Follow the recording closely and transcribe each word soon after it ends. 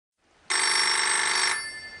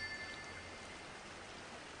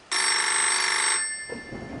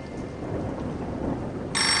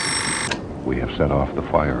We have set off the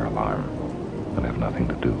fire alarm and have nothing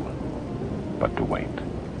to do but to wait.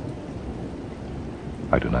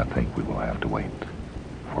 I do not think we will have to wait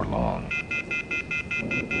for long.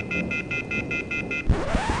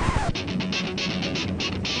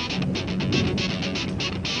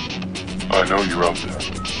 I know you're out there.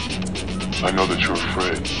 I know that you're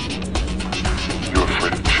afraid. You're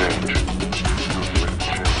afraid of change. You're afraid of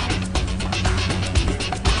change.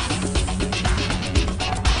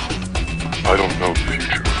 I don't know the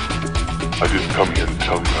future. I didn't come here to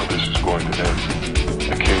tell you how this is going to end.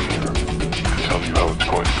 I came here to tell you how it's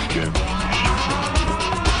going to begin.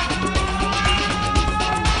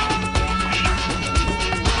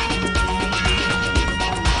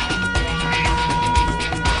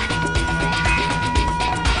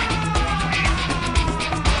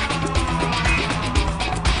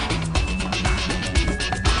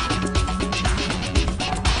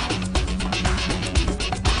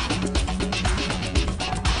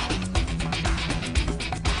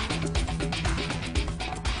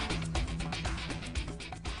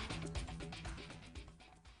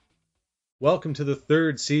 Welcome to the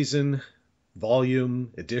third season,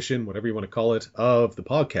 volume, edition, whatever you want to call it, of the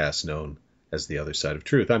podcast known as The Other Side of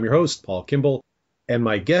Truth. I'm your host, Paul Kimball, and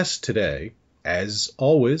my guest today, as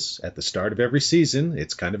always, at the start of every season,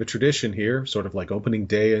 it's kind of a tradition here, sort of like opening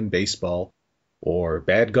day in baseball or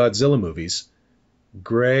bad Godzilla movies,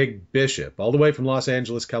 Greg Bishop, all the way from Los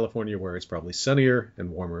Angeles, California, where it's probably sunnier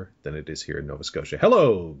and warmer than it is here in Nova Scotia.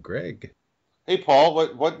 Hello, Greg. Hey, Paul,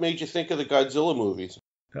 what made you think of the Godzilla movies?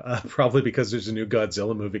 Probably because there's a new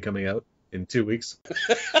Godzilla movie coming out in 2 weeks.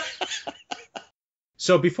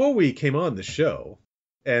 So before we came on the show,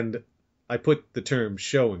 and I put the term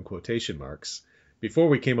show in quotation marks, before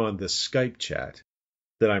we came on this Skype chat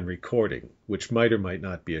that I'm recording, which might or might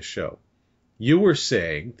not be a show, you were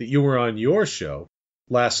saying that you were on your show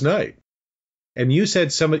last night. And you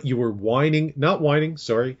said you were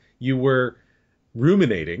you were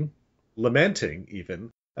ruminating, lamenting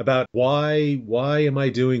even, about why am I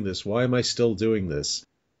doing this? Why am I still doing this?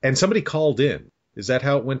 And somebody called in. Is that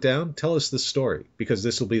how it went down? Tell us the story, because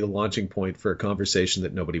this will be the launching point for a conversation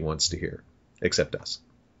that nobody wants to hear, except us.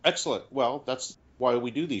 Excellent. Well, that's why we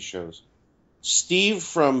do these shows. Steve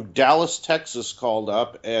from Dallas, Texas called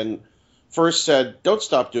up and first said, don't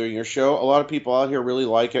stop doing your show. A lot of people out here really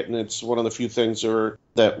like it, and it's one of the few things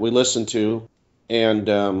that we listen to.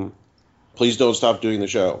 And please don't stop doing the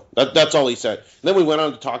show. That's all he said. And then we went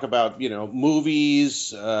on to talk about,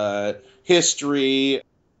 movies, history.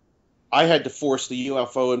 I had to force the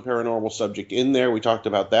UFO and paranormal subject in there. We talked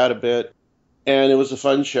about that a bit. And it was a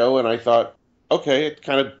fun show, and I thought, okay, it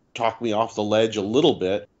kind of talked me off the ledge a little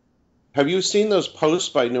bit. Have you seen those posts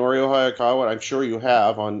by Norio Hayakawa? I'm sure you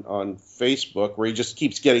have on Facebook, where he just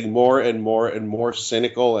keeps getting more and more and more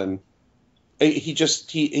cynical, and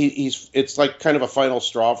he's it's like kind of a final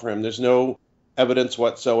straw for him. There's no evidence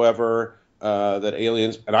whatsoever that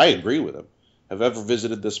aliens, and I agree with him, have ever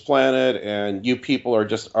visited this planet, and you people are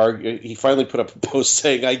just arguing. He finally put up a post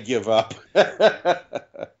saying, I give up.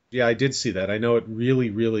 Yeah, I did see that. I know it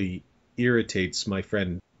really, really irritates my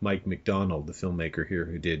friend Mike McDonald, the filmmaker here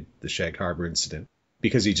who did the Shag Harbor incident,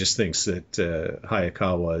 because he just thinks that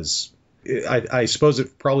Hayakawa's... I suppose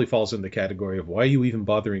it probably falls in the category of, why are you even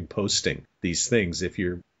bothering posting these things? If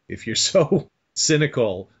you're so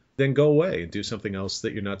cynical, then go away and do something else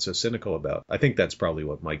that you're not so cynical about. I think that's probably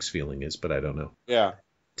what Mike's feeling is, but I don't know. Yeah.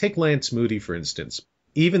 Take Lance Moody, for instance.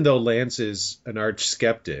 Even though Lance is an arch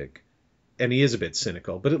skeptic, and he is a bit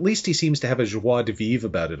cynical, but at least he seems to have a joie de vivre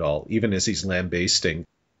about it all, even as he's lambasting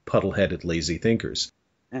puddle-headed lazy thinkers.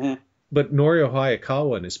 Mm-hmm. But Norio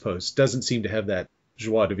Hayakawa in his post doesn't seem to have that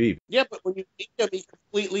joie de vivre. Yeah, but when you meet him, he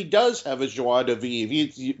completely does have a joie de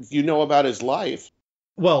vivre. You know about his life.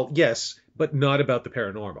 Well, yes, but not about the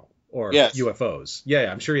paranormal or UFOs.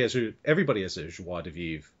 Yeah, I'm sure everybody has a joie de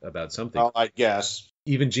vivre about something. Well, I guess.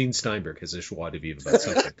 Even Gene Steinberg has a joie de vivre about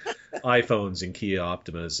something. iPhones and Kia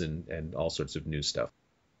Optimas and all sorts of new stuff.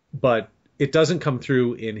 But it doesn't come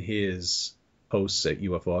through in his posts at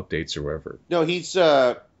UFO Updates or wherever. No, he's...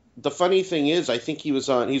 The funny thing is, I think he's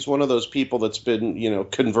one of those people that's been,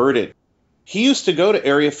 converted. He used to go to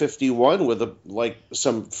Area 51 with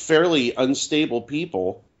some fairly unstable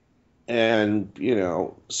people and,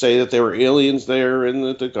 say that there were aliens there and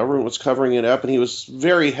that the government was covering it up. And he was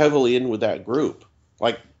very heavily in with that group.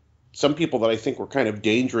 Like some people that I think were kind of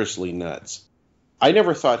dangerously nuts. I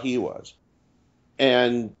never thought he was.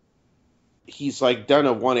 And he's done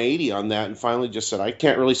a 180 on that and finally just said, I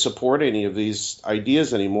can't really support any of these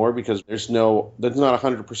ideas anymore because there's not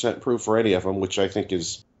 100% proof for any of them, which I think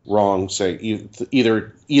is wrong. Saying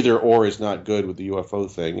either or is not good with the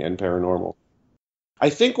UFO thing and paranormal. I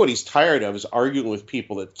think what he's tired of is arguing with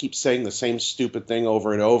people that keep saying the same stupid thing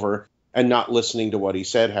over and over and not listening to what he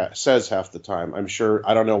says half the time. I'm sure,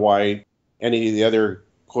 I don't know why any of the other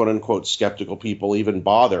quote-unquote skeptical people even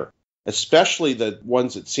bother, especially the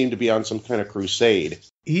ones that seem to be on some kind of crusade.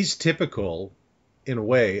 He's typical, in a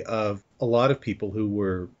way, of a lot of people who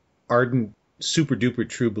were ardent, super-duper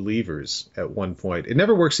true believers at one point. It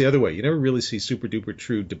never works the other way. You never really see super-duper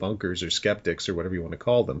true debunkers or skeptics or whatever you want to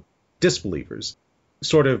call them, disbelievers,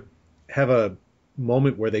 sort of have a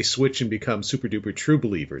moment where they switch and become super-duper true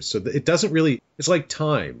believers. So it doesn't really, it's like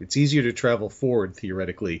time. It's easier to travel forward,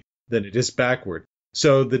 theoretically, than it is backward.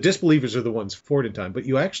 So the disbelievers are the ones forward in time, but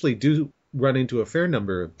you actually do run into a fair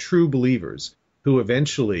number of true believers who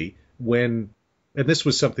eventually, and this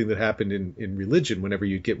was something that happened in religion, whenever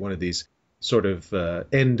you'd get one of these sort of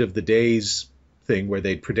end of the days thing where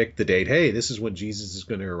they'd predict the date, hey, this is when Jesus is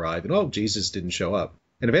going to arrive, and oh, Jesus didn't show up.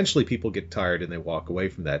 And eventually people get tired and they walk away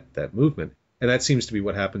from that movement. And that seems to be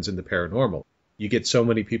what happens in the paranormal. You get so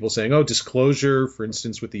many people saying, oh, disclosure, for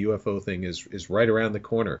instance, with the UFO thing is right around the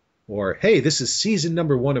corner. Or, hey, this is season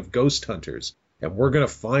number 1 of Ghost Hunters, and we're going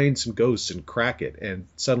to find some ghosts and crack it. And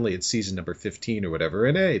suddenly it's season number 15 or whatever,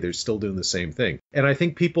 and hey, they're still doing the same thing. And I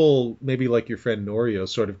think people, maybe like your friend Norio,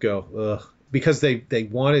 sort of go, ugh, because they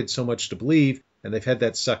wanted so much to believe, and they've had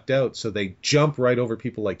that sucked out, so they jump right over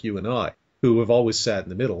people like you and I, who have always sat in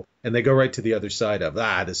the middle, and they go right to the other side of,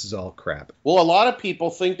 this is all crap. Well, a lot of people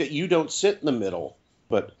think that you don't sit in the middle,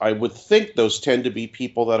 but I would think those tend to be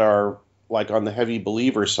people that are like on the heavy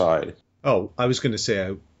believer side. Oh, I was going to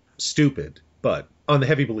say stupid, but on the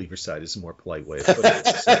heavy believer side is a more polite way of putting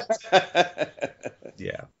it.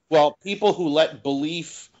 Yeah. Well, people who let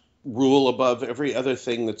belief rule above every other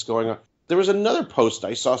thing that's going on. There was another post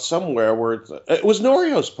I saw somewhere where it was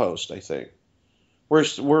Norio's post, I think, where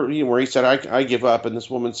he said, I give up. And this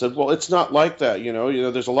woman said, well, it's not like that. You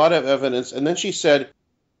know, there's a lot of evidence. And then she said,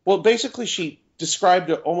 well, basically she described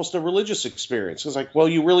almost a religious experience. It's like, well,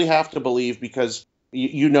 you really have to believe because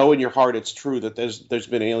you know in your heart it's true that there's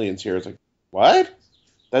been aliens here. It's like, what?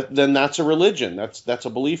 Then that's a religion. That's a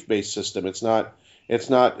belief-based system. It's not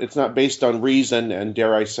based on reason, and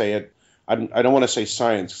dare I say it, I don't want to say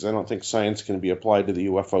science, because I don't think science can be applied to the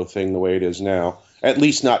UFO thing the way it is now, at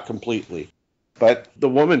least not completely. But the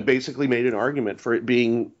woman basically made an argument for it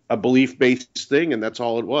being a belief-based thing, and that's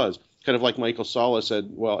all it was. Kind of like Michael Salla said,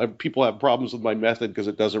 well, people have problems with my method because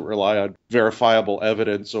it doesn't rely on verifiable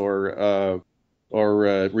evidence or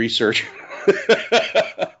research.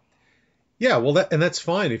 Yeah, well, that's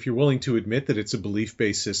fine. If you're willing to admit that it's a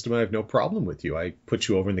belief-based system, I have no problem with you. I put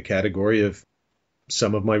you over in the category of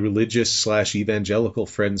some of my religious/evangelical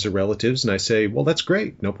friends or relatives, and I say, well, that's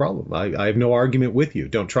great. No problem. I have no argument with you.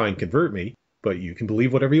 Don't try and convert me, but you can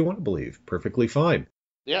believe whatever you want to believe. Perfectly fine.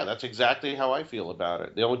 Yeah, that's exactly how I feel about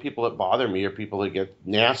it. The only people that bother me are people that get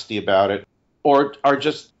nasty about it or are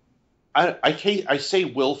just, I say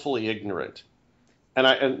willfully ignorant.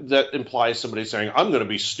 And that implies somebody saying, I'm going to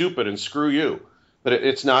be stupid and screw you. But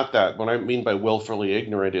it's not that. What I mean by willfully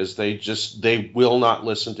ignorant is they will not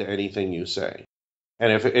listen to anything you say.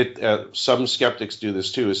 And if some skeptics do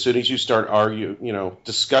this too. As soon as you start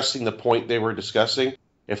discussing the point they were discussing,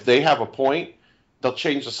 if they have a point, they'll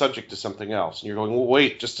change the subject to something else. And you're going, well,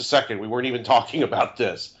 wait, just a second. We weren't even talking about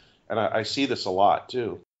this. And I see this a lot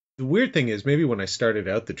too. The weird thing is, maybe when I started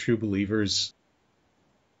out, the true believers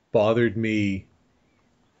bothered me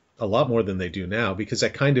a lot more than they do now, because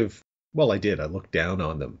I looked down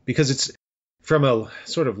on them, because it's from a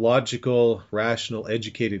sort of logical, rational,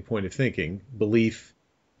 educated point of thinking, belief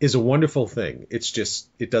is a wonderful thing. It's just,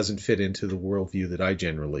 it doesn't fit into the worldview that I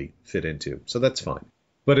generally fit into. So that's fine.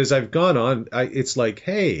 But as I've gone on, it's like,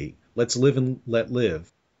 hey, let's live and let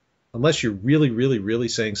live. Unless you're really, really, really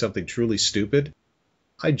saying something truly stupid,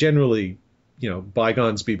 I generally,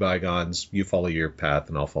 bygones be bygones. You follow your path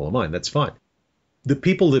and I'll follow mine. That's fine. The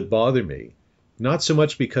people that bother me, not so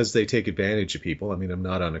much because they take advantage of people. I mean, I'm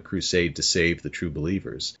not on a crusade to save the true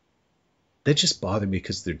believers. They just bother me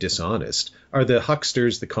because they're dishonest. Are the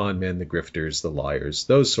hucksters, the con men, the grifters, the liars,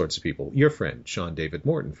 those sorts of people. Your friend, Sean David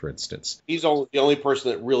Morton, for instance. He's the only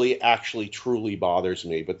person that really actually truly bothers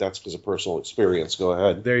me, but that's because of personal experience. Go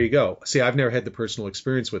ahead. There you go. See, I've never had the personal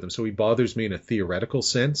experience with him, so he bothers me in a theoretical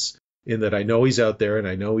sense, in that I know he's out there and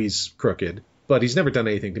I know he's crooked, but he's never done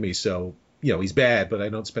anything to me, so he's bad, but I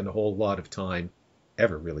don't spend a whole lot of time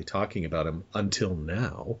ever really talking about him until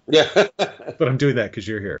now. Yeah. But I'm doing that because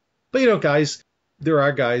you're here. But, guys, there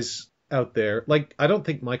are guys out there, like, I don't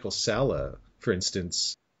think Michael Salla, for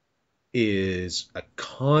instance, is a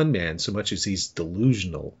con man so much as he's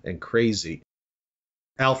delusional and crazy.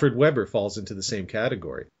 Alfred Weber falls into the same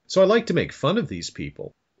category. So I like to make fun of these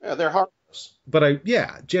people. Yeah, they're harmless. But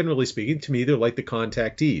generally speaking, to me, they're like the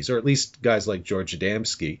contactees, or at least guys like George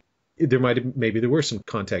Adamski. Maybe there were some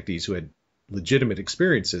contactees who had legitimate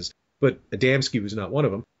experiences, but Adamski was not one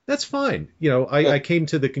of them. That's fine. I came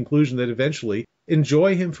to the conclusion that eventually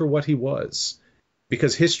enjoy him for what he was,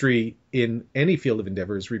 because history in any field of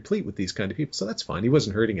endeavor is replete with these kind of people. So that's fine. He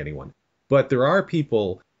wasn't hurting anyone. But there are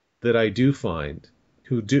people that I do find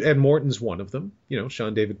who do, and Morton's one of them.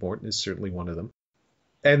 Sean David Morton is certainly one of them.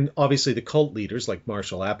 And obviously the cult leaders like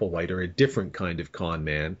Marshall Applewhite are a different kind of con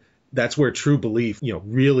man. That's where true belief,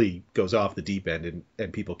 really goes off the deep end,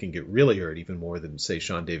 and people can get really hurt even more than, say,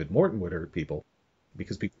 Sean David Morton would hurt people,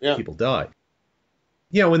 because people die.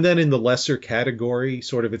 And then in the lesser category,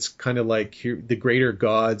 sort of, it's kind of like the greater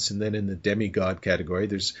gods, and then in the demigod category,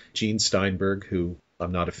 there's Gene Steinberg, who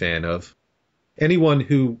I'm not a fan of. Anyone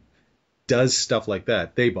who does stuff like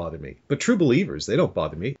that, they bother me. But true believers, they don't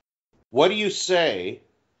bother me. What do you say?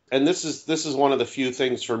 And this is one of the few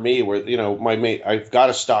things for me where, I've got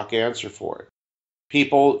a stock answer for it.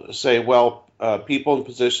 People say, well, people in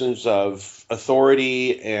positions of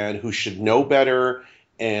authority and who should know better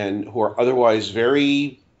and who are otherwise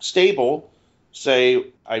very stable say,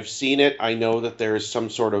 I've seen it. I know that there is some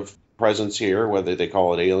sort of presence here, whether they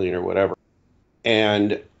call it alien or whatever.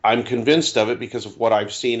 And I'm convinced of it because of what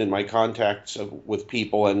I've seen in my contacts with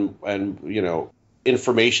people and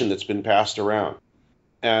information that's been passed around.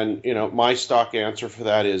 And, my stock answer for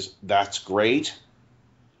that is, that's great.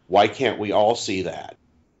 Why can't we all see that?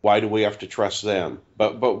 Why do we have to trust them?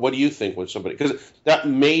 But what do you think when somebody, because that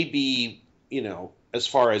may be, as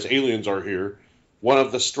far as aliens are here, one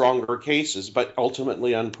of the stronger cases, but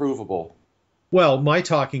ultimately unprovable. Well, my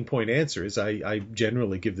talking point answer is I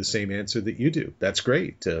generally give the same answer that you do. That's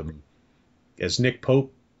great. As Nick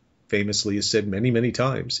Pope famously has said many, many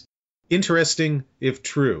times, interesting if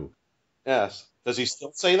true. Yes. Does he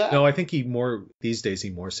still say that? No, I think these days he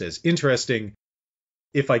more says, interesting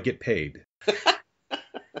if I get paid.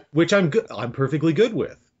 Which I'm perfectly good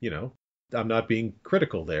with, I'm not being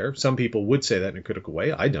critical there. Some people would say that in a critical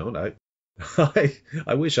way. I don't.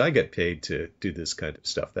 I wish I get paid to do this kind of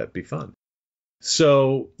stuff. That'd be fun.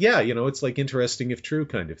 So, yeah, it's like interesting if true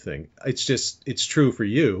kind of thing. It's true for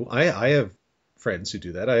you. I have friends who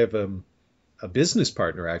do that. I have a business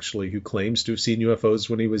partner, actually, who claims to have seen UFOs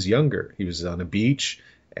when he was younger. He was on a beach,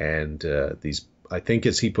 and I think,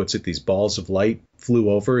 as he puts it, these balls of light flew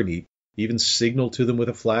over, and he even signaled to them with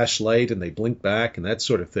a flashlight, and they blinked back, and that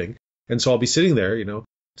sort of thing. And so I'll be sitting there,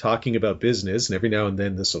 talking about business, and every now and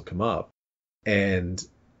then this will come up. And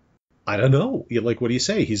I don't know. What do you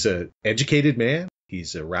say? He's an educated man.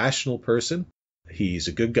 He's a rational person. He's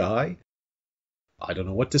a good guy. I don't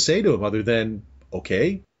know what to say to him other than,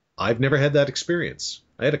 okay, I've never had that experience.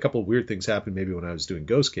 I had a couple of weird things happen maybe when I was doing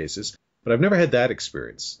ghost cases, but I've never had that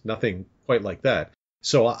experience. Nothing quite like that.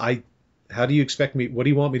 So how do you expect me? What do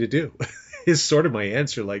you want me to do? Is sort of my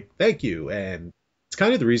answer. Thank you. And it's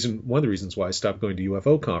kind of one of the reasons why I stopped going to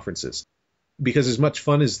UFO conferences. Because as much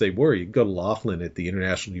fun as they were, you could go to Laughlin at the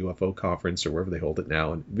International UFO Conference or wherever they hold it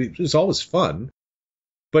now, and it was always fun.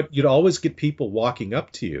 But you'd always get people walking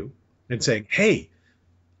up to you and saying, hey,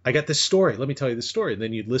 I got this story. Let me tell you the story. And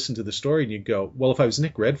then you'd listen to the story and you'd go, well, if I was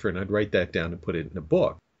Nick Redfern, I'd write that down and put it in a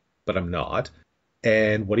book. But I'm not.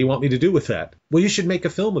 And what do you want me to do with that? Well, you should make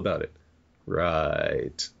a film about it.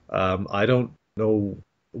 Right. I don't know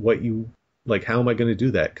how am I going to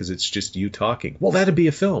do that? Because it's just you talking. Well, that'd be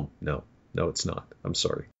a film. No, it's not. I'm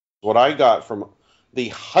sorry. What I got from the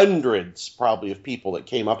hundreds probably of people that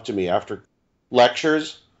came up to me after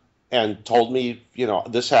lectures and told me,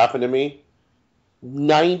 this happened to me,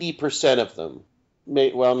 90% of them,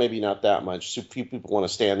 maybe not that much. So few people want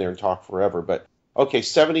to stand there and talk forever, but okay,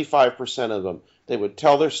 75% of them, they would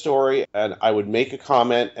tell their story and I would make a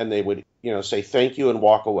comment and they would, say thank you and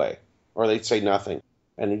walk away, or they'd say nothing.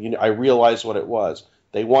 And I realized what it was.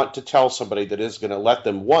 They want to tell somebody that is going to let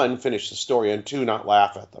them, one, finish the story, and two, not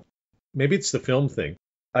laugh at them. Maybe it's the film thing.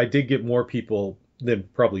 I did get more people than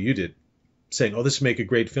probably you did saying, oh, this would make a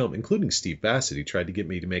great film, including Steve Bassett. He tried to get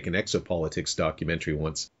me to make an exopolitics documentary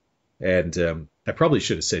once. And I probably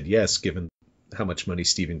should have said yes, given how much money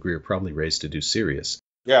Stephen Greer probably raised to do Sirius.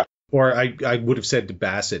 Yeah. Or I would have said to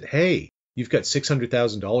Bassett, hey, you've got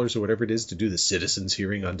 $600,000 or whatever it is to do the citizens'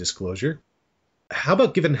 hearing on disclosure. How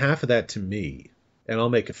about giving half of that to me, and I'll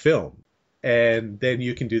make a film, and then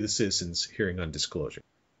you can do the citizens' hearing on disclosure.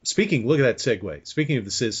 Look at that segue. Speaking of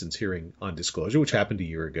the citizens' hearing on disclosure, which happened a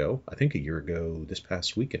year ago this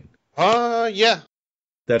past weekend. Yeah.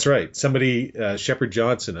 That's right. Somebody, Shepard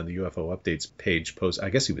Johnson on the UFO Updates page I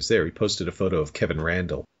guess he was there. He posted a photo of Kevin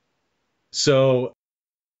Randall. So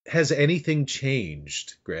Has anything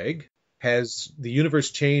changed, Greg? Has the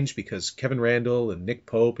universe changed because Kevin Randall and Nick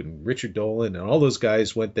Pope and Richard Dolan and all those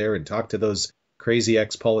guys went there and talked to those crazy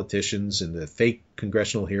ex-politicians in the fake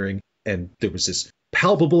congressional hearing, and there was this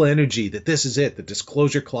palpable energy that this is it, the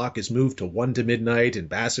disclosure clock is moved to 1 to midnight, and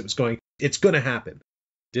Bassett was going, it's going to happen.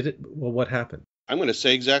 Did it? Well, what happened? I'm going to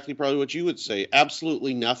say exactly probably what you would say.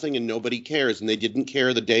 Absolutely nothing, and nobody cares, and they didn't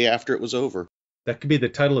care the day after it was over. That could be the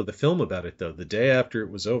title of the film about it, though, The Day After It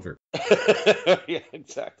Was Over. Yeah,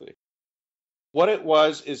 exactly. What it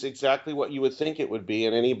was is exactly what you would think it would be,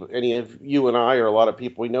 and any of you and I or a lot of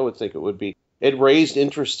people we know would think it would be. It raised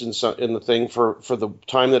interest in the thing for the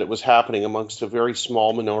time that it was happening amongst a very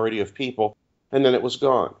small minority of people, and then it was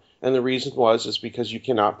gone. And the reason is because you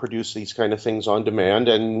cannot produce these kind of things on demand,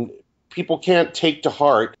 and people can't take to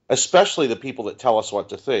heart, especially the people that tell us what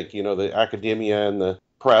to think, the academia and the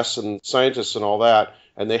press and scientists and all that,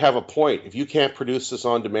 and they have a point. If you can't produce this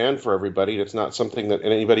on demand for everybody, it's not something that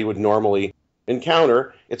anybody would normally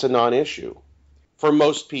encounter, it's a non-issue. For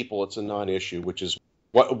most people, it's a non-issue, which is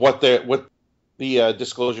what the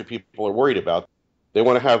disclosure people are worried about. They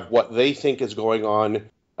want to have what they think is going on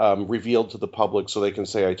revealed to the public so they can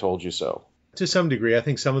say, I told you so. To some degree, I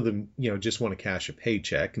think some of them, just want to cash a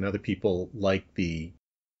paycheck, and other people like the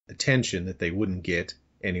attention that they wouldn't get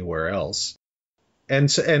anywhere else.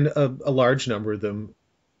 And a large number of them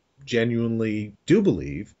genuinely do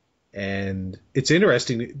believe. And it's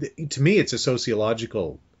interesting. To me, it's a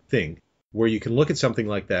sociological thing where you can look at something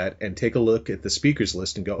like that and take a look at the speakers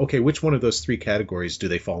list and go, okay, which one of those three categories do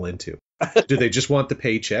they fall into? Do they just want the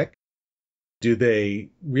paycheck? Do they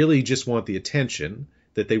really just want the attention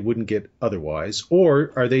that they wouldn't get otherwise?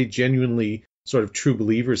 Or are they genuinely sort of true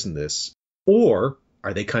believers in this? Or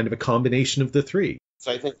are they kind of a combination of the three?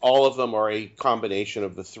 So I think all of them are a combination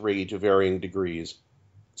of the three to varying degrees.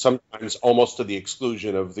 Sometimes almost to the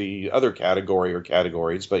exclusion of the other category or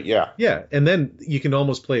categories, but yeah. Yeah, and then you can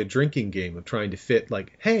almost play a drinking game of trying to fit,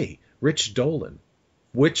 like, hey, Rich Dolan.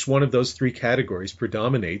 Which one of those three categories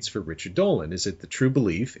predominates for Richard Dolan? Is it the true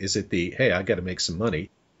belief? Is it the, hey, I got to make some money?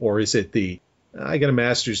 Or is it the, I got a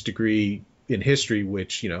master's degree in history,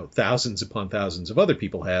 which, thousands upon thousands of other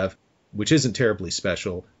people have, which isn't terribly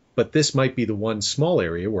special, but this might be the one small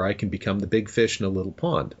area where I can become the big fish in a little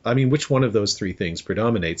pond. I mean, which one of those three things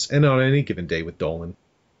predominates? And on any given day with Dolan,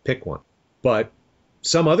 pick one. But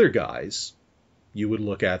some other guys, you would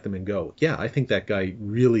look at them and go, yeah, I think that guy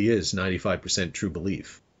really is 95% true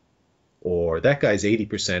belief. Or that guy's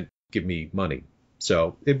 80% give me money.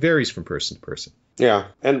 So it varies from person to person. Yeah.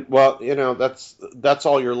 And, well, that's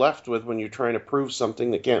all you're left with when you're trying to prove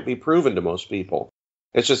something that can't be proven to most people.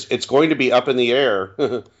 It's going to be up in the air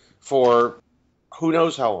for who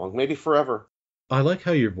knows how long, maybe forever. I like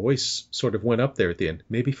how your voice sort of went up there at the end.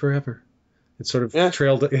 Maybe forever. It sort of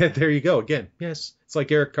trailed. Yeah, there you go again. Yes. It's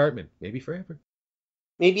like Eric Cartman. Maybe forever.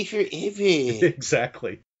 Maybe forever.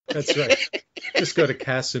 Exactly. That's right. Just go to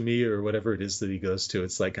Casamia or whatever it is that he goes to.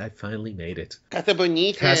 It's like, I finally made it. Casa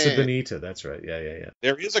Bonita. Casa Bonita. That's right. Yeah.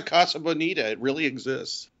 There is a Casa Bonita. It really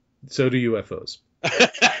exists. So do UFOs.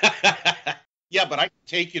 Yeah, but I can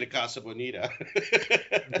take you to Casa Bonita.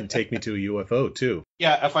 You can take me to a UFO, too.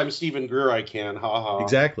 Yeah, if I'm Stephen Greer, I can. Ha ha.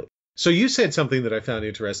 Exactly. So you said something that I found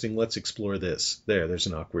interesting. Let's explore this. There's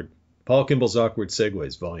an awkward... Paul Kimball's Awkward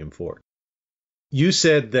Segues, Volume 4. You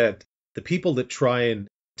said that the people that try and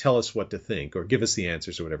tell us what to think or give us the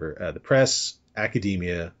answers or whatever, the press,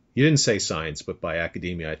 academia, you didn't say science, but by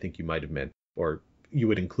academia I think you might have meant, or you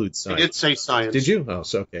would include science. I did say science. Did you? Oh,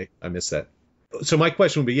 so okay. I missed that. So my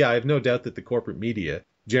question would be, I have no doubt that the corporate media,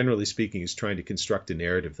 generally speaking, is trying to construct a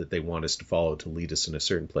narrative that they want us to follow to lead us in a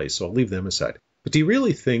certain place. So I'll leave them aside. But do you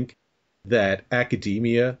really think that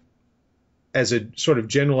academia, as a sort of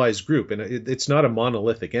generalized group, and it's not a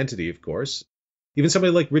monolithic entity, of course, even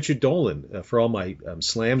somebody like Richard Dolan, for all my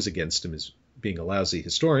slams against him as being a lousy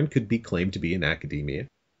historian, could be claimed to be in academia.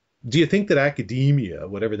 Do you think that academia,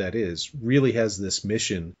 whatever that is, really has this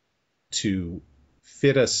mission to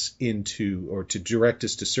fit us into or to direct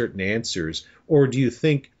us to certain answers? Or do you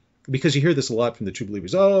think, because you hear this a lot from the true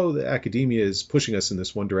believers, oh, the academia is pushing us in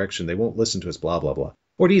this one direction, they won't listen to us, blah, blah, blah.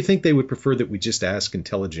 Or do you think they would prefer that we just ask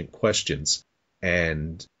intelligent questions?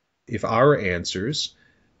 And if our answers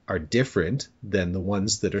are different than the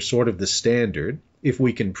ones that are sort of the standard, if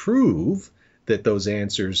we can prove that those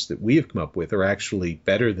answers that we have come up with are actually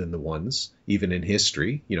better than the ones, even in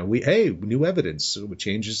history, new evidence, so it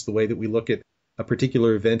changes the way that we look at a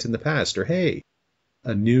particular event in the past, or hey,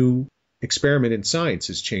 a new experiment in science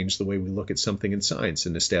has changed the way we look at something in science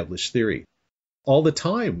and established theory. all the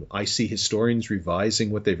time I see historians revising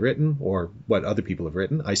what they've written or what other people have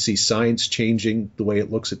written. I see science changing the way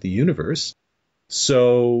it looks at the universe.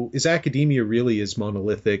 So is academia really as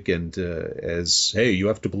monolithic and as, hey, you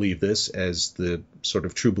have to believe this, as the sort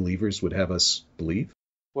of true believers would have us believe?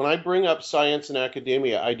 When I bring up science and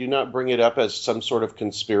academia, I do not bring it up as some sort of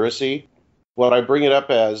conspiracy. What I bring it up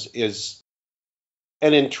as is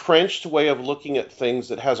an entrenched way of looking at things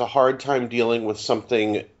that has a hard time dealing with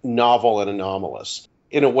something novel and anomalous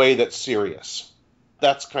in a way that's serious.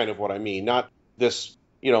 That's kind of what I mean, not this,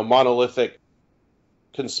 monolithic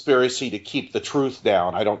conspiracy to keep the truth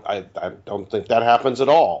down. I don't think that happens at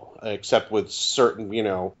all, except with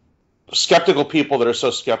certain, skeptical people that are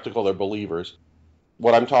so skeptical they're believers.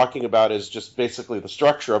 What I'm talking about is just basically the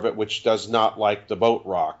structure of it, which does not like the boat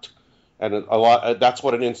rocked. And that's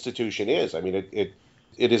what an institution is. I mean, it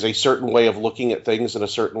is a certain way of looking at things and a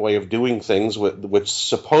certain way of doing things which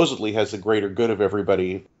supposedly has the greater good of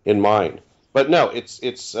everybody in mind. But no,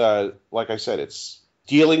 it's like I said, it's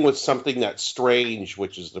dealing with something that's strange,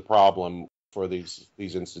 which is the problem for these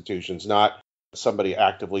institutions, not somebody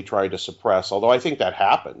actively trying to suppress, although I think that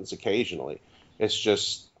happens occasionally. It's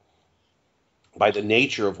just by the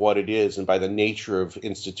nature of what it is and by the nature of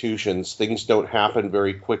institutions, things don't happen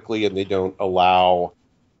very quickly, and they don't allow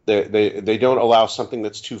they don't allow something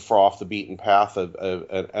that's too far off the beaten path of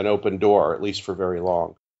an open door, at least for very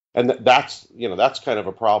long. And that's kind of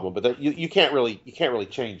a problem. But you can't really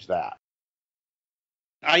change that.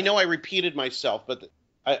 I know I repeated myself, but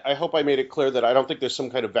I hope I made it clear that I don't think there's some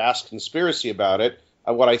kind of vast conspiracy about it.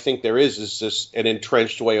 What I think there is just an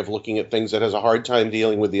entrenched way of looking at things that has a hard time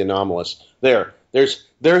dealing with the anomalous. There's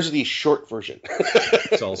the short version.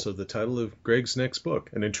 It's also the title of Greg's next book,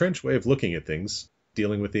 An Entrenched Way of Looking at Things,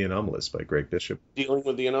 Dealing with the Anomalous by Greg Bishop. Dealing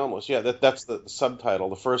with the Anomalous, yeah, that's the subtitle.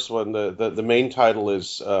 The first one, the main title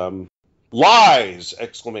is Lies! !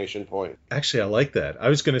 Actually, I like that. I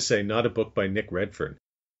was going to say not a book by Nick Redfern,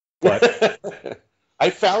 but I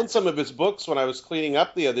found some of his books when I was cleaning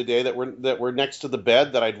up the other day that were next to the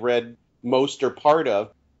bed that I'd read most or part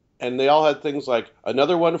of, and they all had things like,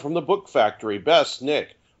 another one from the book factory, best,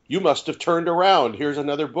 Nick. You must have turned around. Here's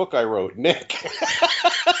another book I wrote, Nick.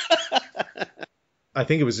 I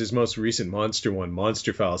think it was his most recent monster one,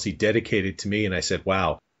 Monster Files, he dedicated to me, and I said,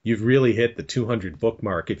 wow, you've really hit the 200 book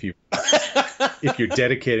mark if you're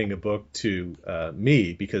dedicating a book to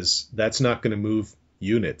me, because that's not going to move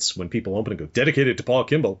units when people open and go, dedicated to Paul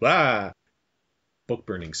Kimball, book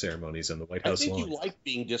burning ceremonies on the White House lawn. I think you like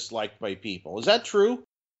being disliked by people. Is that true?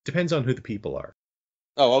 Depends on who the people are.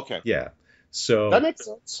 Oh, okay. Yeah. So that makes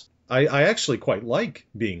sense. I actually quite like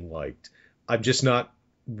being liked. I'm just not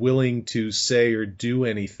willing to say or do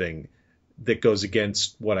anything that goes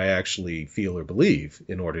against what I actually feel or believe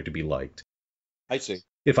in order to be liked. I see.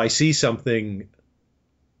 If I see something,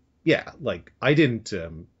 like I didn't,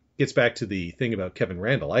 gets back to the thing about Kevin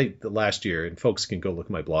Randall. Last year, and folks can go look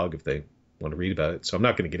at my blog if they want to read about it, so I'm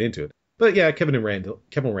not going to get into it. But yeah, Kevin Randall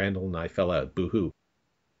and I fell out, boo-hoo.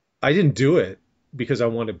 I didn't do it because I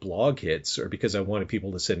wanted blog hits or because I wanted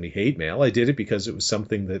people to send me hate mail. I did it because it was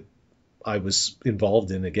something that I was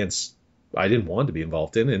involved in I didn't want to be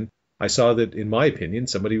involved in, and I saw that, in my opinion,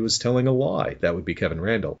 somebody was telling a lie. That would be Kevin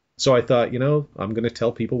Randall. So I thought, I'm going to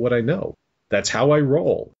tell people what I know. That's how I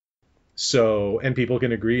roll. So, and people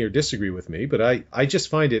can agree or disagree with me, but I just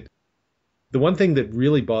find it, the one thing that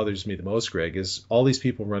really bothers me the most, Greg, is all these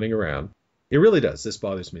people running around. It really does. This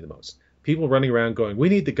bothers me the most. People running around going, we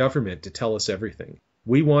need the government to tell us everything.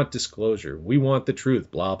 We want disclosure. We want the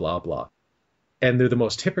truth, blah, blah, blah. And they're the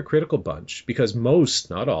most hypocritical bunch because most,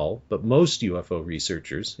 not all, but most UFO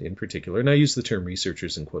researchers in particular, and I use the term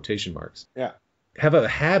researchers in quotation marks, have a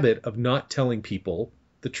habit of not telling people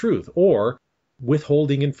the truth or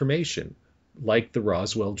withholding information, like the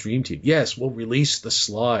Roswell Dream Team. Yes, we'll release the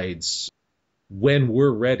slides when we're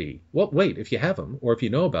ready. Well, wait, if you have them or if you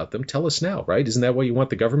know about them, tell us now, right? Isn't that what you want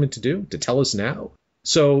the government to do? To tell us now?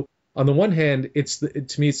 So on the one hand,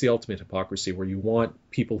 to me, it's the ultimate hypocrisy where you want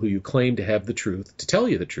people who you claim to have the truth to tell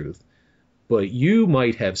you the truth, but you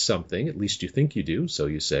might have something, at least you think you do, so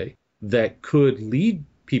you say, that could lead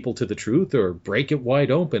people to the truth or break it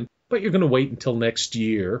wide open, but you're going to wait until next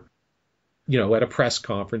year, at a press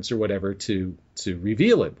conference or whatever to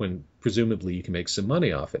reveal it when presumably you can make some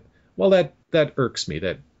money off it. Well, that irks me.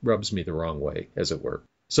 That rubs me the wrong way, as it were.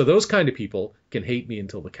 So those kind of people can hate me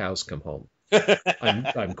until the cows come home.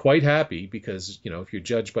 I'm quite happy because, if you're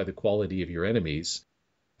judged by the quality of your enemies,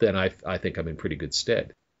 then I think I'm in pretty good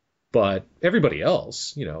stead. But everybody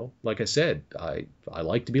else, like I said, I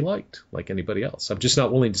like to be liked like anybody else. I'm just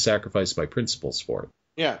not willing to sacrifice my principles for it.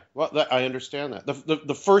 Yeah, well, I understand that.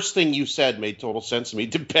 The first thing you said made total sense to me.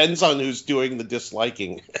 Depends on who's doing the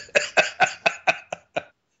disliking.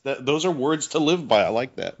 Those are words to live by. I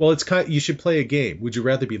like that. Well, you should play a game. Would you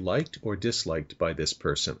rather be liked or disliked by this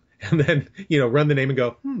person? And then, run the name and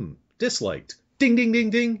go, disliked. Ding, ding, ding,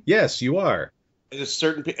 ding. Yes, you are. A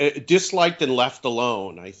certain disliked and left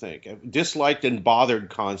alone, I think. Disliked and bothered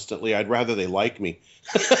constantly. I'd rather they like me.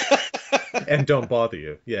 And don't bother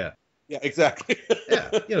you. Yeah. Yeah, exactly.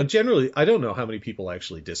 Yeah. Generally, I don't know how many people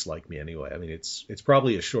actually dislike me anyway. I mean, it's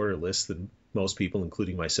probably a shorter list than most people,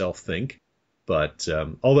 including myself, think. But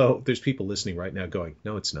although there's people listening right now going,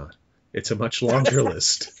 no, it's not. It's a much longer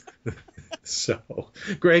list. So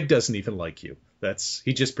Greg doesn't even like you.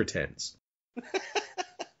 He just pretends.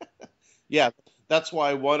 Yeah, that's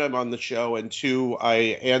why, one, I'm on the show, and two, I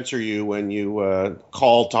answer you when you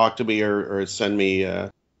call, talk to me, or send me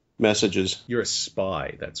messages. You're a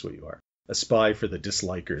spy. That's what you are. A spy for the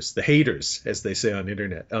dislikers, the haters, as they say on the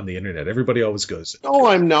internet. Everybody always goes, no,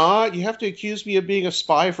 I'm not. You have to accuse me of being a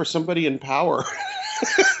spy for somebody in power.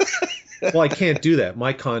 Well, I can't do that.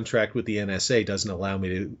 My contract with the NSA doesn't allow me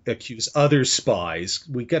to accuse other spies.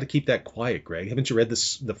 We got to keep that quiet, Greg. Haven't you read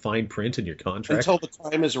the fine print in your contract? Until the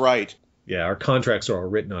time is right. Yeah, our contracts are all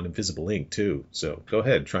written on invisible ink, too. So go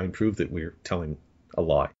ahead, try and prove that we're telling a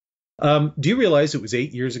lie. Do you realize it was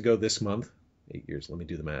 8 years ago this month? 8 years, let me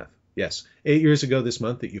do the math. Yes, 8 years ago this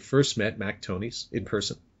month that you first met Mac Tonnies in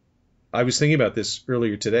person. I was thinking about this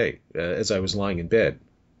earlier today as I was lying in bed.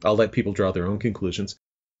 I'll let people draw their own conclusions.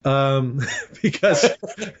 Because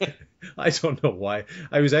I don't know why.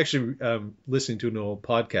 I was actually listening to an old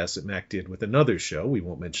podcast that Mac did with another show. We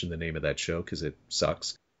won't mention the name of that show because it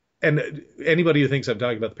sucks. And anybody who thinks I'm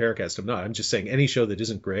talking about the Paracast, I'm not. I'm just saying any show that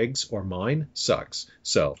isn't Greg's or mine sucks.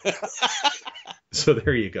 So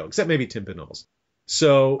there you go. Except maybe Tim Binnall's.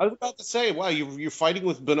 So I was about to say, wow, you're fighting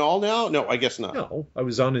with Binnall now? No, I guess not. No, I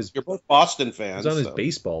was on his. You're both Boston fans. I was on his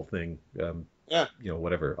baseball thing. Yeah.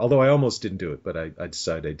 Whatever. Although I almost didn't do it, but I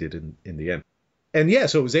decided I did in the end. And yeah,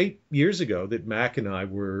 so it was 8 years ago that Mac and I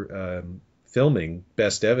were filming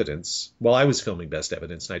Best Evidence. Well, I was filming Best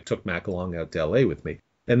Evidence, and I took Mac along out to LA with me.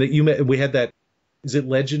 And that we had that. Is it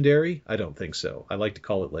legendary? I don't think so. I like to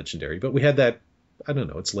call it legendary, but we had that. I don't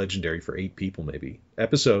know. It's legendary for 8 people, maybe.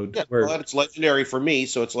 Episode. Yeah, well, it's legendary for me,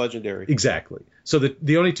 so it's legendary. Exactly. So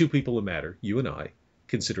the only 2 people who matter, you and I,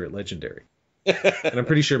 consider it legendary. And I'm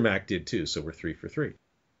pretty sure Mac did too, so we're 3 for 3.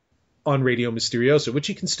 On Radio Mysterioso, which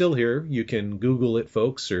you can still hear. You can Google it,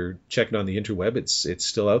 folks, or check it on the interweb. It's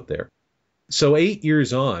still out there. So 8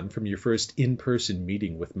 years on from your first in-person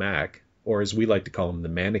meeting with Mac, or as we like to call him, the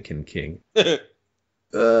Mannequin King,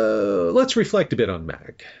 let's reflect a bit on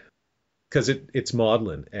Mac. Because it's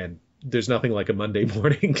maudlin, and there's nothing like a Monday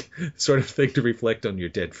morning sort of thing to reflect on your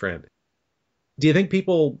dead friend. Do you think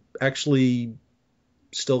people actually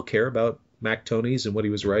still care about Mac Tonnies and what he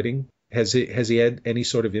was writing? Has he had any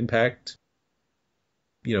sort of impact?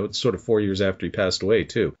 It's sort of 4 years after he passed away,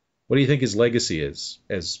 too. What do you think his legacy is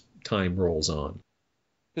as time rolls on?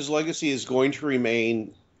 His legacy is going to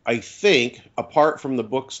remain, I think, apart from the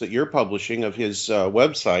books that you're publishing of his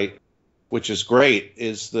website, which is great,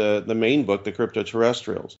 is the main book, The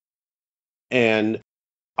Crypto-Terrestrials. And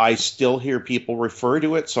I still hear people refer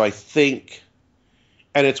to it, so I think,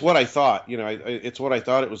 and it's what I thought, it's what I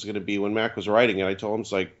thought it was going to be when Mac was writing it. I told him,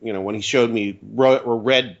 it's like, when he showed me or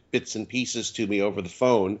read bits and pieces to me over the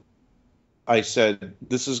phone, I said,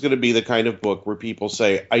 this is going to be the kind of book where people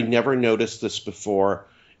say, I never noticed this before.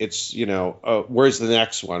 It's, where's the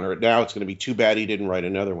next one? Or now it's going to be too bad he didn't write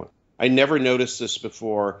another one. I never noticed this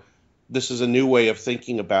before. This is a new way of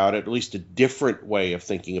thinking about it, at least a different way of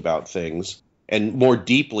thinking about things, and more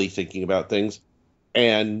deeply thinking about things.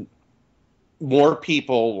 And more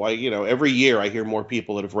people, every year I hear more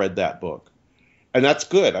people that have read that book, and that's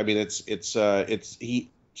good. I mean,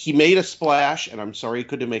 he made a splash, and I'm sorry he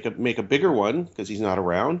couldn't make a bigger one because he's not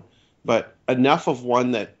around, but enough of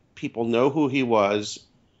one that people know who he was,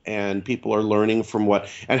 and people are learning from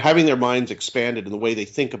and having their minds expanded in the way they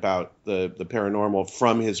think about the paranormal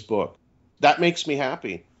from his book. That makes me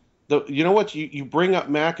happy. You know what? You bring up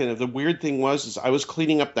Mac, and the weird thing is I was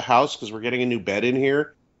cleaning up the house because we're getting a new bed in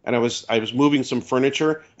here, and I was moving some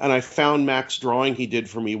furniture, and I found Mac's drawing he did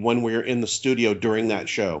for me when we were in the studio during that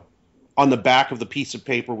show, on the back of the piece of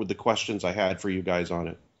paper with the questions I had for you guys on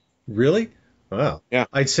it. Really? Wow. Yeah.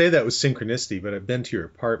 I'd say that was synchronicity, but I've been to your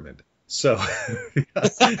apartment, so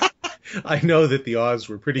I know that the odds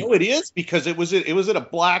were pretty. No, it is, because it was in a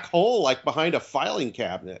black hole, like behind a filing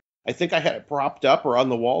cabinet. I think I had it propped up or on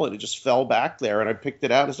the wall, and it just fell back there. And I picked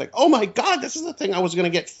it out. It's like, oh my God, this is the thing I was going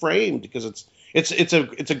to get framed, because it's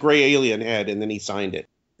a gray alien head. And then he signed it.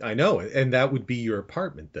 I know, and that would be your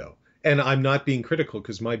apartment, though. And I'm not being critical,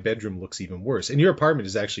 because my bedroom looks even worse. And your apartment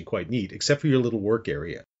is actually quite neat, except for your little work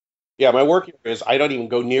area. Yeah, my work area is, I don't even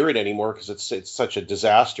go near it anymore because it's such a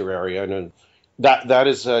disaster area, and that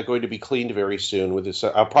is going to be cleaned very soon. With this,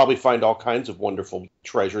 I'll probably find all kinds of wonderful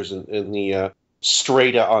treasures in the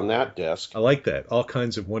strata on that desk. I like that. All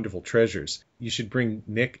kinds of wonderful treasures. You should bring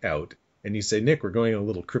Nick out, and you say, Nick, we're going on a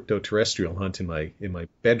little crypto-terrestrial hunt in my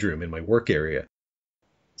bedroom, in my work area.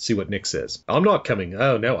 See what Nick says. I'm not coming.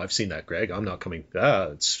 Oh, no, I've seen that, Greg. I'm not coming.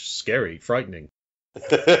 It's scary, frightening.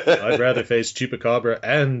 I'd rather face Chupacabra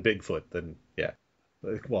and Bigfoot than, yeah.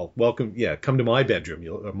 Well, welcome. Yeah, come to my bedroom,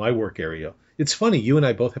 or my work area. It's funny, you and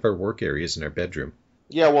I both have our work areas in our bedroom.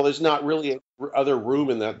 Yeah, well, there's not really other room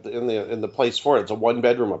in the place for it. It's a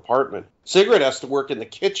 1-bedroom apartment. Sigrid has to work in the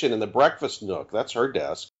kitchen in the breakfast nook. That's her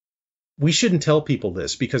desk. We shouldn't tell people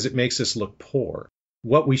this because it makes us look poor.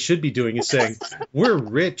 What we should be doing is saying, we're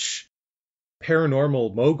rich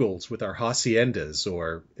paranormal moguls with our haciendas,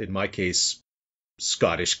 or in my case,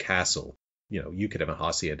 Scottish castle. You know, you could have a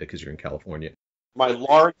hacienda because you're in California. My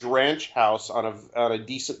large ranch house on a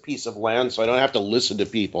decent piece of land, so I don't have to listen to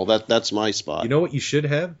people. That's my spot. You know what you should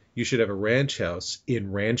have? You should have a ranch house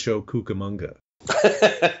in Rancho Cucamonga.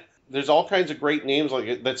 There's all kinds of great names like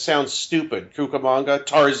it that sound stupid. Cucamonga,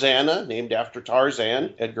 Tarzana, named after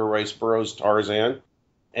Tarzan, Edgar Rice Burroughs' Tarzan.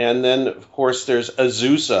 And then, of course, there's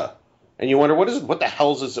Azusa. And you wonder, what the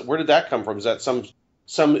hell is it? Where did that come from? Is that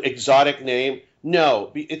some exotic name?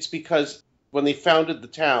 No, it's because when they founded the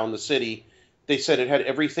town, the city, they said it had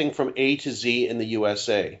everything from A to Z in the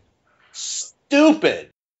USA. Stupid!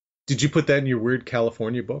 Did you put that in your weird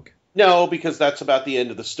California book? No, because that's about the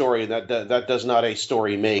end of the story, and that does not a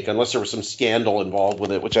story make, unless there was some scandal involved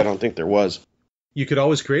with it, which I don't think there was. You could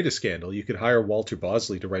always create a scandal. You could hire Walter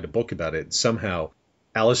Bosley to write a book about it. Somehow,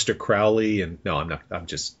 Aleister Crowley and... No, I'm not. I'm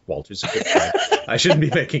just... Walter's a good friend. I shouldn't be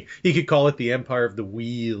making... He could call it the Empire of the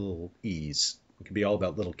Wheel-Ease. It could be all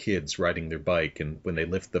about little kids riding their bike, and when they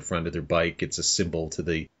lift the front of their bike, it's a symbol to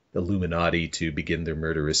the Illuminati to begin their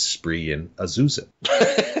murderous spree in Azusa.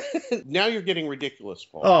 Now you're getting ridiculous,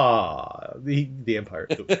 Paul. Ah, the Empire.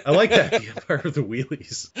 I like that. The Empire of the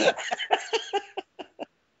Wheelies.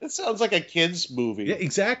 It sounds like a kid's movie. Yeah,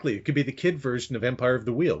 exactly. It could be the kid version of Empire of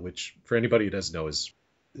the Wheel, which, for anybody who doesn't know, is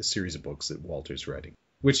a series of books that Walter's writing,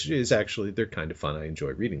 which is actually, they're kind of fun. I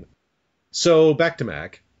enjoy reading them. So, back to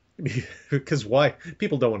Mac. Because why?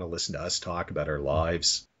 People don't want to listen to us talk about our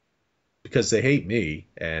lives. Because they hate me,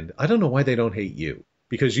 and I don't know why they don't hate you.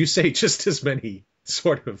 Because you say just as many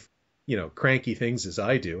sort of, cranky things as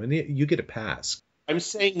I do, and you get a pass. I'm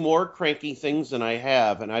saying more cranky things than I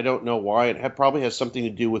have, and I don't know why. It probably has something to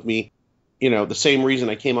do with me, the same reason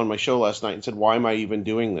I came on my show last night and said, why am I even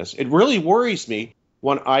doing this? It really worries me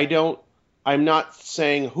when I'm not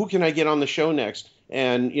saying, who can I get on the show next?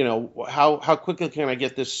 And, how quickly can I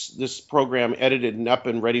get this program edited and up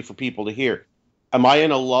and ready for people to hear? Am I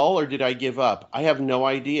in a lull, or did I give up? I have no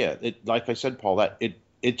idea. Like I said, Paul,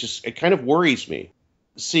 it kind of worries me,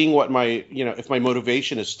 seeing what if my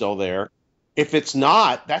motivation is still there. If it's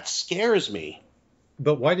not, that scares me.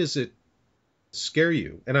 But why does it scare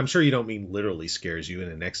you? And I'm sure you don't mean literally scares you in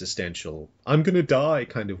an existential, I'm going to die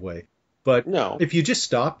kind of way. But no. If you just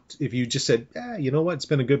stopped, if you just said, you know what, it's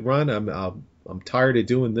been a good run. I'm tired of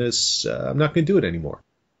doing this. I'm not going to do it anymore.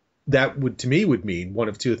 That would mean one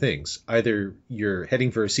of two things. Either you're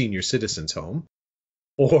heading for a senior citizen's home,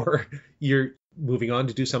 or you're moving on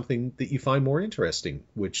to do something that you find more interesting,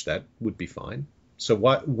 which that would be fine. So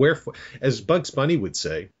wherefore, as Bugs Bunny would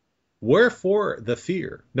say, wherefore the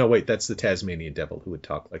fear? No, wait, that's the Tasmanian devil who would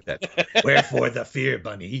talk like that. Wherefore the fear,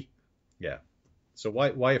 Bunny? Yeah. So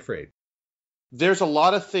why afraid? There's a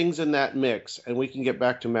lot of things in that mix, and we can get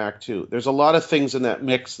back to Mac too. There's a lot of things in that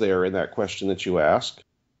mix there in that question that you ask,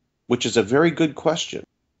 which is a very good question,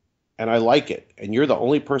 and I like it. And you're the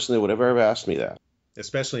only person that would ever have asked me that.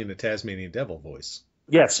 Especially in the Tasmanian devil voice.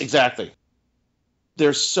 Yes, exactly.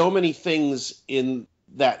 There's so many things in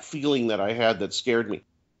that feeling that I had that scared me.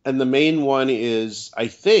 And the main one is, I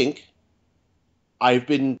think I've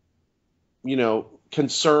been,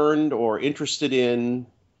 concerned or interested in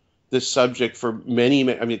this subject for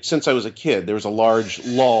since I was a kid. There was a large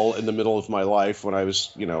lull in the middle of my life when I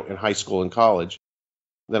was, in high school and college.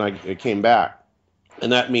 Then I came back.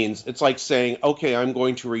 And that means it's like saying, okay, I'm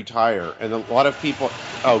going to retire. And a lot of people,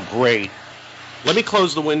 oh, great. Let me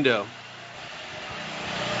close the window.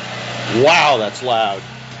 Wow, that's loud.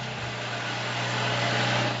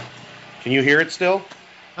 Can you hear it still?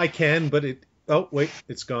 I can, but it... Oh, wait,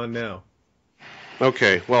 it's gone now.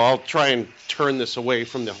 Okay, well, I'll try and turn this away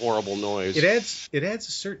from the horrible noise. It adds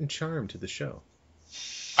a certain charm to the show.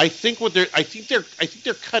 I think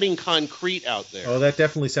they're cutting concrete out there. Oh, that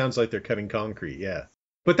definitely sounds like they're cutting concrete, yeah.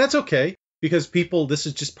 But that's okay, because this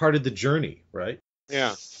is just part of the journey, right?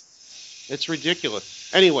 Yeah. It's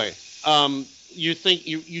ridiculous. Anyway, you think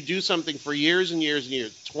you do something for years and years and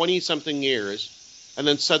years, 20-something years, and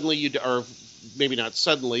then suddenly or maybe not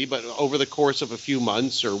suddenly, but over the course of a few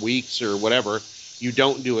months or weeks or whatever, you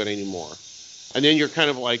don't do it anymore. And then you're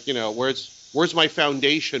kind of like, where's my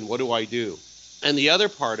foundation? What do I do? And the other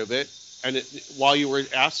part of it, while you were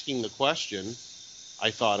asking the question,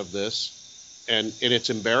 I thought of this, and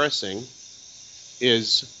it's embarrassing,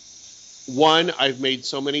 is one, I've made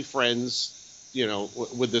so many friends,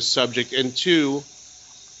 with this subject, and two,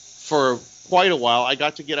 for quite a while, I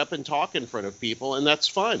got to get up and talk in front of people, and that's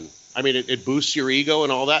fun. I mean, it boosts your ego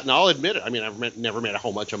and all that, and I'll admit it. I mean, I've never made a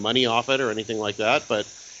whole bunch of money off it or anything like that, but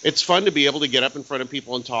it's fun to be able to get up in front of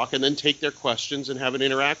people and talk and then take their questions and have an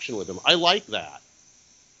interaction with them. I like that,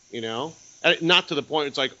 Not to the point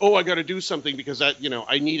it's like, oh, I got to do something because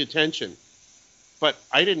I need attention. But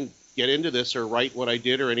I didn't get into this or write what I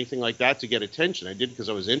did or anything like that to get attention. I did because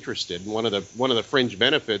I was interested. And one of the fringe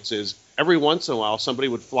benefits is every once in a while somebody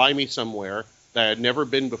would fly me somewhere that I had never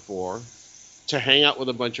been before to hang out with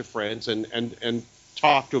a bunch of friends and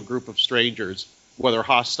talk to a group of strangers, whether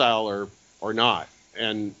hostile or not.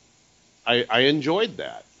 And I enjoyed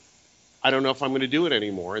that. I don't know if I'm going to do it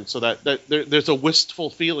anymore. And so there's a wistful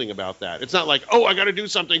feeling about that. It's not like, oh, I got to do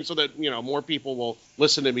something so that, more people will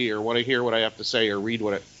listen to me or want to hear what I have to say or read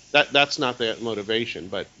that's not the motivation.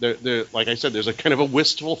 But like I said, there's a kind of a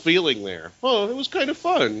wistful feeling there. Oh, it was kind of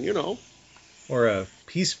fun, Or a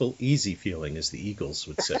peaceful, easy feeling, as the Eagles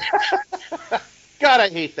would say. God, I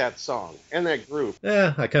hate that song and that group.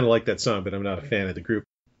 I kind of like that song, but I'm not a fan of the group.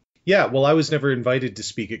 Yeah, well, I was never invited to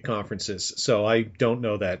speak at conferences, so I don't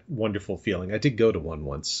know that wonderful feeling. I did go to one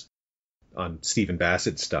once on Stephen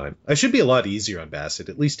Bassett's time. I should be a lot easier on Bassett.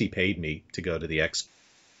 At least he paid me to go to the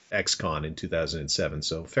X-Con in 2007,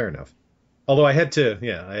 so fair enough. Although I had to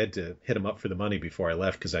hit him up for the money before I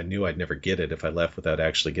left because I knew I'd never get it if I left without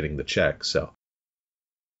actually getting the check, so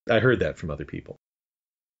I heard that from other people.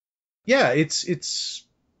 Yeah, it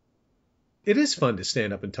is fun to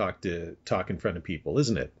stand up and talk in front of people,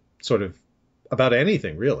 isn't it? Sort of about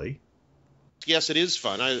anything, really. Yes, it is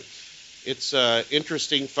fun. It's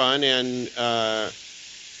interesting fun, and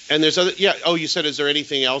there's other. Yeah. Oh, you said, is there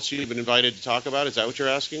anything else you've been invited to talk about? Is that what you're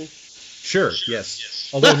asking? Sure.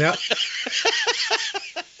 Yes. Although now,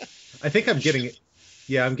 I think I'm getting it.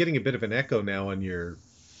 Yeah, I'm getting a bit of an echo now on your.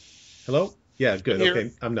 Hello. Yeah. Good.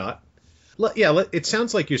 Okay. I'm not. Yeah. It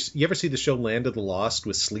sounds like you ever see the show Land of the Lost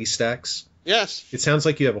with Sleestaks? Yes. It sounds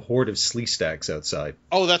like you have a horde of Sleestaks outside.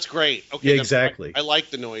 Oh, that's great. Okay. Yeah, exactly. I like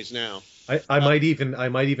the noise now. I might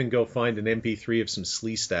even go find an MP3 of some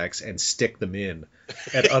Sleestaks and stick them in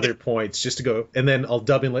at other points just to go, and then I'll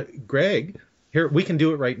dub in like, Greg, here, we can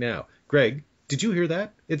do it right now. Greg, did you hear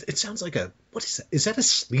that? It sounds like what is that? Is that a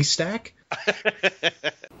Sleestak?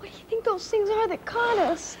 What do you think those things are that caught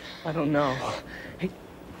us? I don't know. Hey,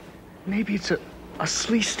 maybe it's a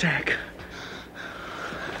Sleestak.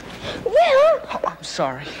 Will! Oh, I'm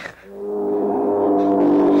sorry.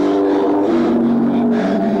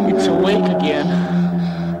 It's awake again.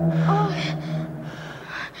 Oh,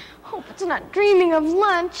 hope it's not dreaming of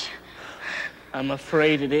lunch. I'm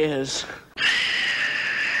afraid it is.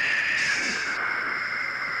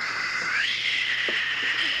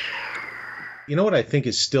 You know what I think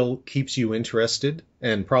still keeps you interested,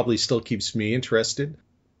 and probably still keeps me interested?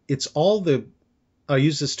 It's all I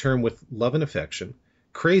use this term with love and affection,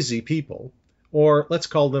 crazy people, or let's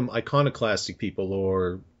call them iconoclastic people,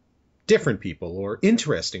 or different people, or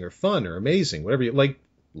interesting, or fun, or amazing, whatever you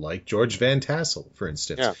like George Van Tassel, for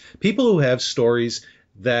instance. Yeah. People who have stories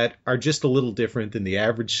that are just a little different than the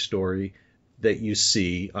average story that you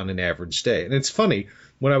see on an average day. And it's funny,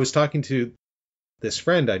 when I was talking to this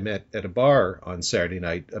friend I met at a bar on Saturday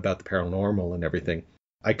night about the paranormal and everything,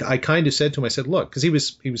 I kind of said to him, I said, look, because he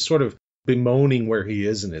was sort of bemoaning where he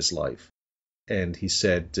is in his life. And he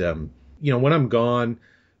said, when I'm gone,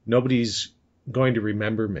 nobody's going to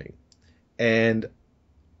remember me. And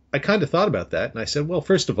I kind of thought about that. And I said, well,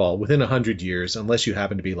 first of all, within 100 years, unless you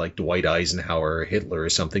happen to be like Dwight Eisenhower or Hitler or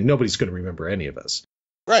something, nobody's going to remember any of us.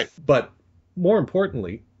 Right. But more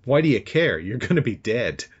importantly, why do you care? You're going to be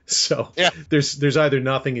dead. So yeah. There's either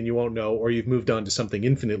nothing and you won't know, or you've moved on to something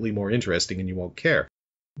infinitely more interesting and you won't care.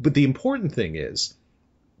 But the important thing is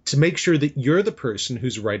to make sure that you're the person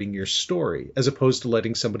who's writing your story, as opposed to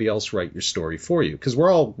letting somebody else write your story for you, because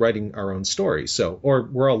we're all writing our own story, or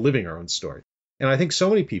we're all living our own story. And I think so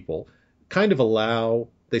many people kind of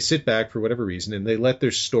they sit back for whatever reason, and they let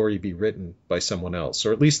their story be written by someone else,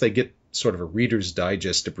 or at least they get sort of a Reader's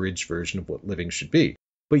Digest abridged version of what living should be.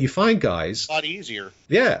 But you find guys... A lot easier.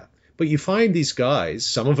 Yeah. But you find these guys,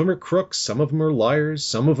 some of them are crooks, some of them are liars,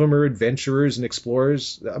 some of them are adventurers and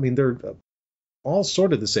explorers. I mean, they're all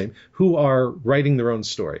sort of the same, who are writing their own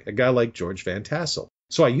story. A guy like George Van Tassel.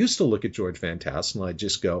 So I used to look at George Van Tassel and I'd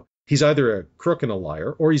just go, he's either a crook and a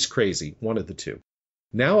liar, or he's crazy, one of the two.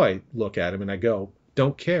 Now I look at him and I go,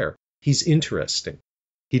 don't care. He's interesting.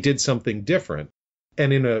 He did something different.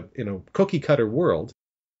 And in a cookie cutter world,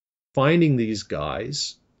 finding these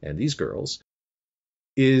guys and these girls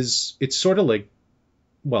it's sort of like,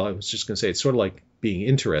 well, I was just going to say, it's sort of like being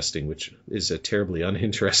interesting, which is a terribly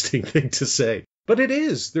uninteresting thing to say. But it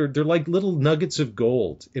is. They're like little nuggets of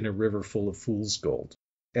gold in a river full of fool's gold.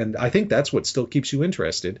 And I think that's what still keeps you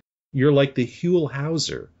interested. You're like the Huell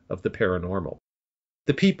Hauser of the paranormal.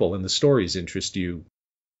 The people and the stories interest you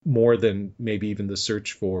more than maybe even the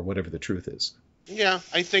search for whatever the truth is. Yeah,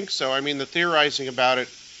 I think so. I mean, the theorizing about it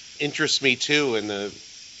interests me too, and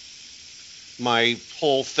my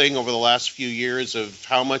whole thing over the last few years of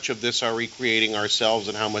how much of this are we creating ourselves,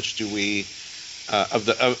 and how much do we of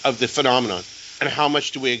the phenomenon, and how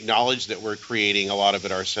much do we acknowledge that we're creating a lot of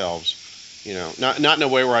it ourselves? You know, not in a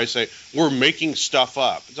way where I say we're making stuff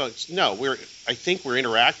up. No, I think we're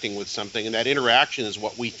interacting with something, and that interaction is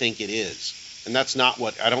what we think it is, and that's not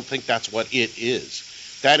what I don't think that's what it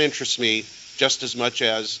is. That interests me just as much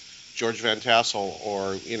as George Van Tassel,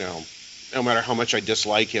 or, you know, no matter how much I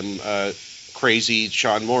dislike him, crazy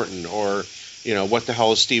Sean Morton, or, you know, what the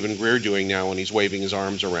hell is Stephen Greer doing now when he's waving his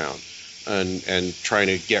arms around and trying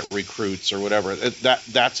to get recruits or whatever.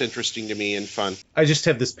 That's interesting to me and fun. I just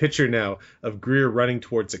have this picture now of Greer running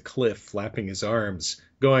towards a cliff, flapping his arms,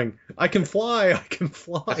 going, I can fly,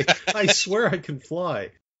 I swear I can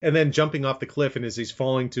fly. And then jumping off the cliff, and as he's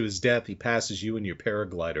falling to his death, he passes you in your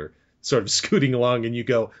paraglider, sort of scooting along, and you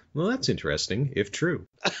go, well, that's interesting, if true.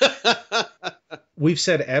 We've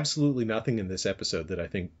said absolutely nothing in this episode that I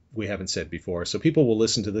think we haven't said before, so people will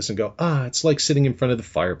listen to this and go, it's like sitting in front of the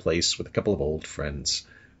fireplace with a couple of old friends.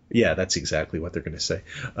 Yeah, that's exactly what they're going to say.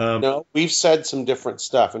 No, we've said some different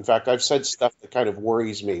stuff. In fact, I've said stuff that kind of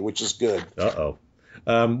worries me, which is good. Uh-oh.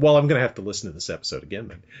 Well, I'm going to have to listen to this episode again,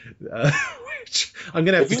 then. Which I'm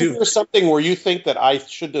going to have to do. If you hear something where you think that I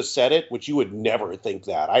should have said it, which you would never think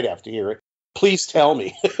that, I'd have to hear it, please tell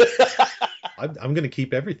me. I'm going to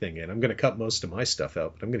keep everything in. I'm going to cut most of my stuff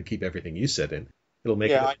out, but I'm going to keep everything you said in. It'll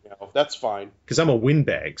make it. Yeah, I know. That's fine. Because I'm a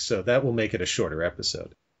windbag, so that will make it a shorter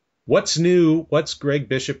episode. What's new? What's Greg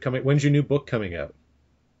Bishop coming? When's your new book coming out?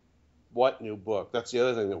 What new book? That's the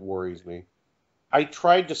other thing that worries me. I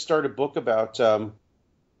tried to start a book about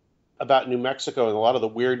New Mexico and a lot of the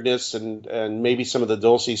weirdness and maybe some of the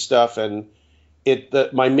Dulce stuff, and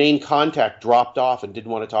my main contact dropped off and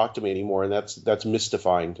didn't want to talk to me anymore, and that's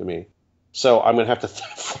mystifying to me. So I'm going to have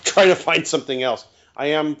to try to find something else.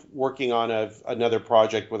 I am working on another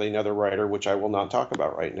project with another writer, which I will not talk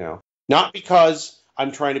about right now. Not because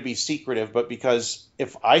I'm trying to be secretive, but because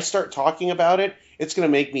if I start talking about it, it's going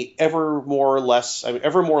to make me ever more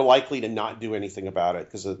likely to not do anything about it,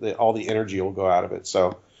 because all the energy will go out of it.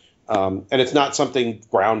 So, and it's not something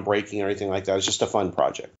groundbreaking or anything like that. It's just a fun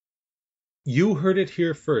project. You heard it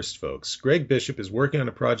here first, folks. Greg Bishop is working on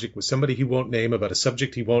a project with somebody he won't name, about a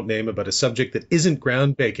subject he won't name, about a subject that isn't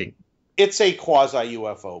groundbreaking. It's a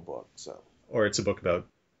quasi-UFO book, so. Or it's a book about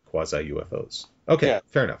quasi-UFOs. Okay, yeah.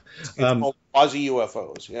 Fair enough. It's called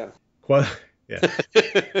quasi-UFOs, yeah. Yeah.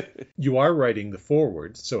 You are writing the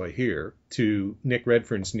foreword, so I hear, to Nick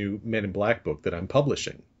Redfern's new Men in Black book that I'm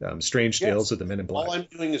publishing, Strange Tales of the Men in Black. All I'm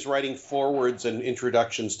doing is writing forewords and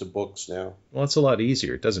introductions to books now. Well, it's a lot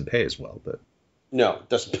easier. It doesn't pay as well, but... No, it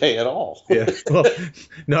doesn't pay at all. Yeah, well,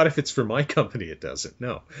 not if it's for my company, it doesn't,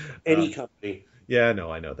 no. Any company. Yeah,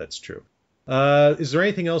 no, I know, that's true. Is there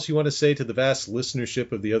anything else you want to say to the vast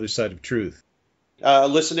listenership of The Other Side of Truth?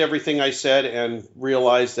 Listen to everything I said and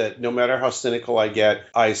realize that no matter how cynical I get,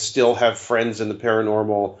 I still have friends in the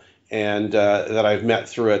paranormal and that I've met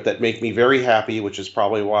through it that make me very happy, which is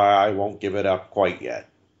probably why I won't give it up quite yet.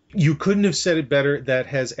 You couldn't have said it better. That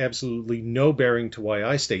has absolutely no bearing to why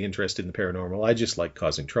I stay interested in the paranormal. I just like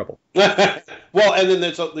causing trouble. Well, and then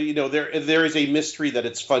there is a mystery that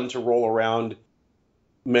it's fun to roll around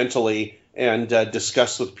mentally and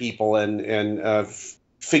discuss with people and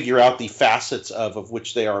figure out the facets of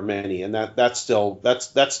which there are many, and that still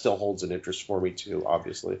holds an interest for me too,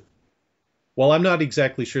 obviously. Well, I'm not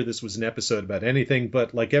exactly sure this was an episode about anything,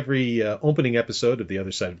 but like every opening episode of The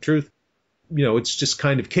Other Side of Truth, it's just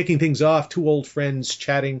kind of kicking things off, two old friends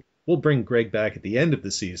chatting. We'll bring Greg back at the end of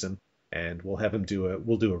the season, and we'll have him do a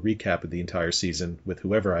recap of the entire season with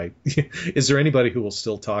whoever is there anybody who will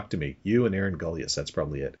still talk to me? You and Aaron Gullius, that's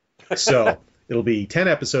probably it. So it'll be 10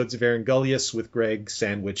 episodes of Aaron Gullius with Greg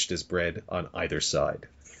sandwiched as bread on either side.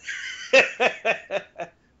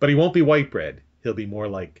 But he won't be white bread. He'll be more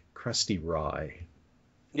like crusty rye.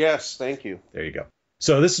 Yes, thank you. There you go.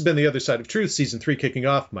 So this has been The Other Side of Truth, Season 3 kicking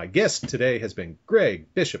off. My guest today has been Greg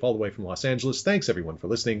Bishop, all the way from Los Angeles. Thanks, everyone, for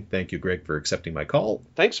listening. Thank you, Greg, for accepting my call.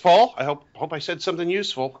 Thanks, Paul. I hope I said something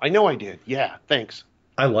useful. I know I did. Yeah, thanks.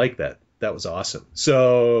 I like that. That was awesome.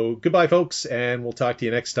 So goodbye, folks, and we'll talk to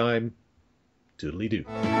you next time. Toodly-doo.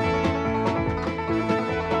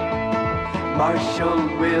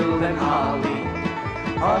 Marshall, Will, and Holly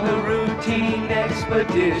on a routine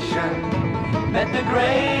expedition met the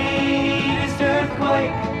greatest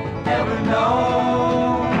earthquake ever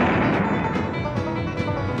known.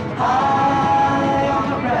 High on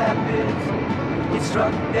the rapids, it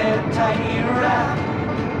struck their tiny raft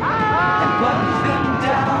and plunged them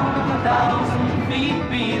down 1,000 feet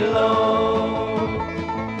below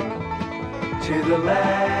to the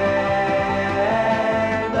land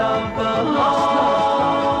of the lost.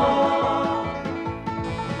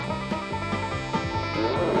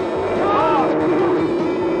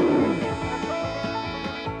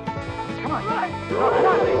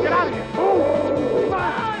 Get out of here! Come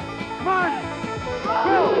on! Come on!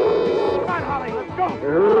 Will! Come on, Holly, let's go!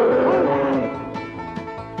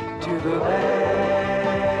 To the land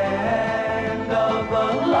of the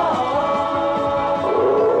lost.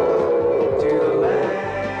 To the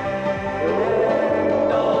land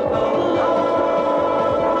of the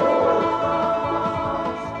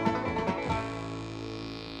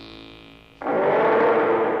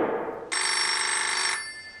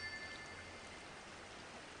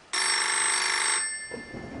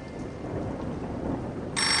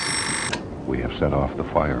We have set off the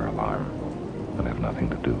fire alarm and have nothing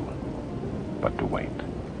to do but to wait.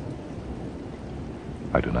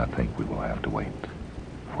 I do not think we will have to wait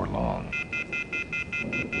for long.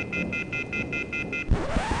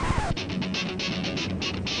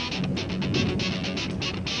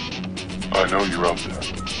 I know you're out there.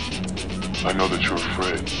 I know that you're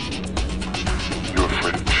afraid. You're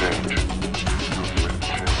afraid of change. You're afraid of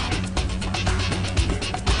change.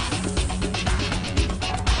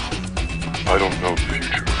 I don't know the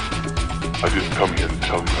future. I didn't come here to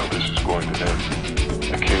tell you how this is going to end.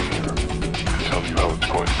 I came here to tell you how it's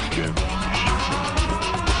going to begin.